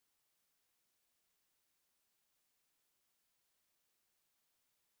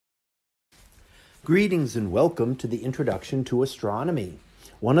Greetings and welcome to the Introduction to Astronomy.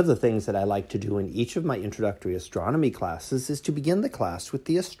 One of the things that I like to do in each of my introductory astronomy classes is to begin the class with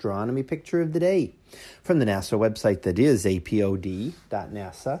the astronomy picture of the day from the NASA website that is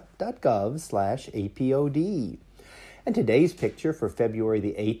apod.nasa.gov/apod. And today's picture for February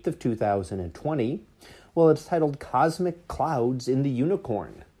the 8th of 2020, well, it's titled Cosmic Clouds in the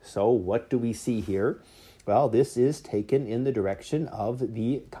Unicorn. So what do we see here? Well, this is taken in the direction of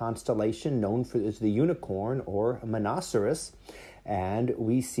the constellation known as the Unicorn or Monoceros, and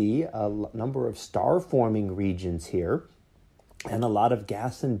we see a number of star-forming regions here and a lot of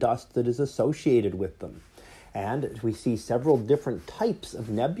gas and dust that is associated with them. And we see several different types of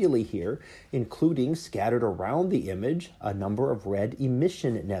nebulae here, including scattered around the image a number of red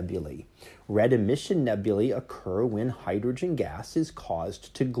emission nebulae. Red emission nebulae occur when hydrogen gas is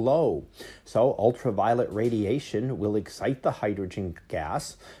caused to glow. So ultraviolet radiation will excite the hydrogen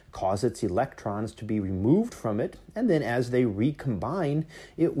gas, cause its electrons to be removed from it, and then as they recombine,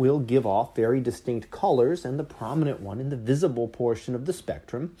 it will give off very distinct colors, and the prominent one in the visible portion of the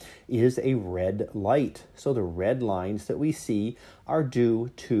spectrum is a red light. So the red lines that we see are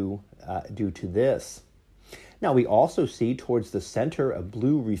due to this. Now, we also see towards the center a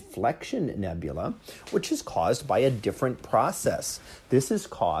blue reflection nebula, which is caused by a different process. This is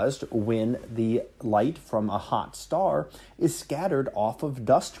caused when the light from a hot star is scattered off of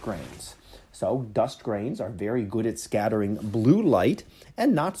dust grains. So dust grains are very good at scattering blue light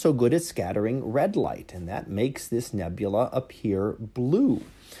and not so good at scattering red light, and that makes this nebula appear blue.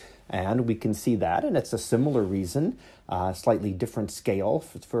 And we can see that, and it's a similar reason, slightly different scale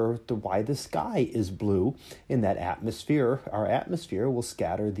for why the sky is blue. In that our atmosphere will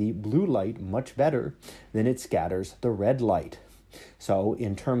scatter the blue light much better than it scatters the red light. So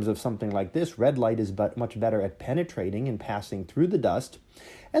in terms of something like this, red light is much better at penetrating and passing through the dust,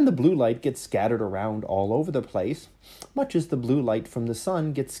 and the blue light gets scattered around all over the place, much as the blue light from the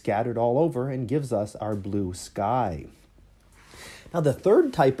sun gets scattered all over and gives us our blue sky. Now, the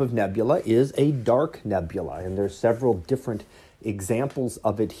third type of nebula is a dark nebula, and there's several different examples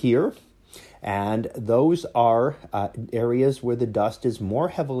of it here. And those are areas where the dust is more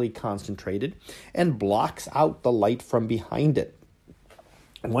heavily concentrated and blocks out the light from behind it.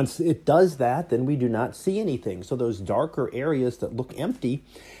 And once it does that, then we do not see anything. So those darker areas that look empty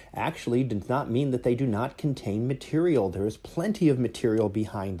actually does not mean that they do not contain material. There is plenty of material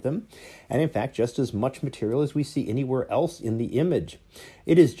behind them, and in fact, just as much material as we see anywhere else in the image.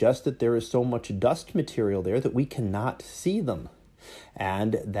 It is just that there is so much dust material there that we cannot see them.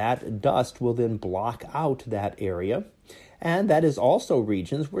 And that dust will then block out that area. And that is also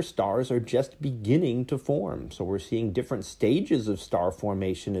regions where stars are just beginning to form. So we're seeing different stages of star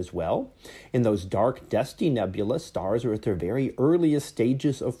formation as well. In those dark, dusty nebula, stars are at their very earliest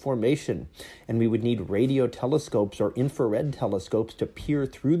stages of formation. And we would need radio telescopes or infrared telescopes to peer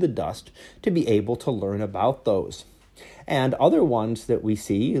through the dust to be able to learn about those. And other ones that we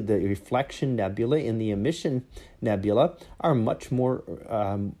see, the reflection nebula and the emission nebula, are much more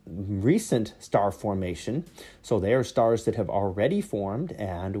recent star formation. So they are stars that have already formed,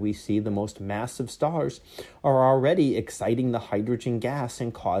 and we see the most massive stars are already exciting the hydrogen gas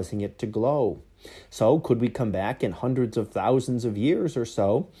and causing it to glow. So could we come back in hundreds of thousands of years or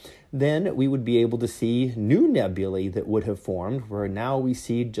so, then we would be able to see new nebulae that would have formed, where now we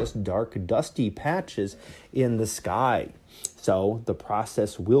see just dark, dusty patches in the sky. So the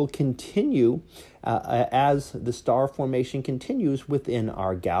process will continue as the star formation continues within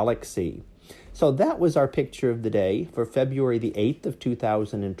our galaxy. So that was our picture of the day for February the 8th of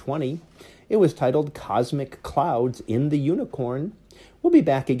 2020. It was titled Cosmic Clouds in the Unicorn. We'll be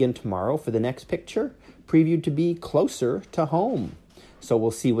back again tomorrow for the next picture, previewed to be closer to home. So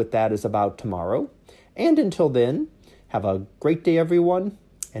we'll see what that is about tomorrow. And until then, have a great day, everyone,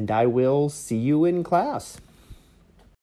 and I will see you in class.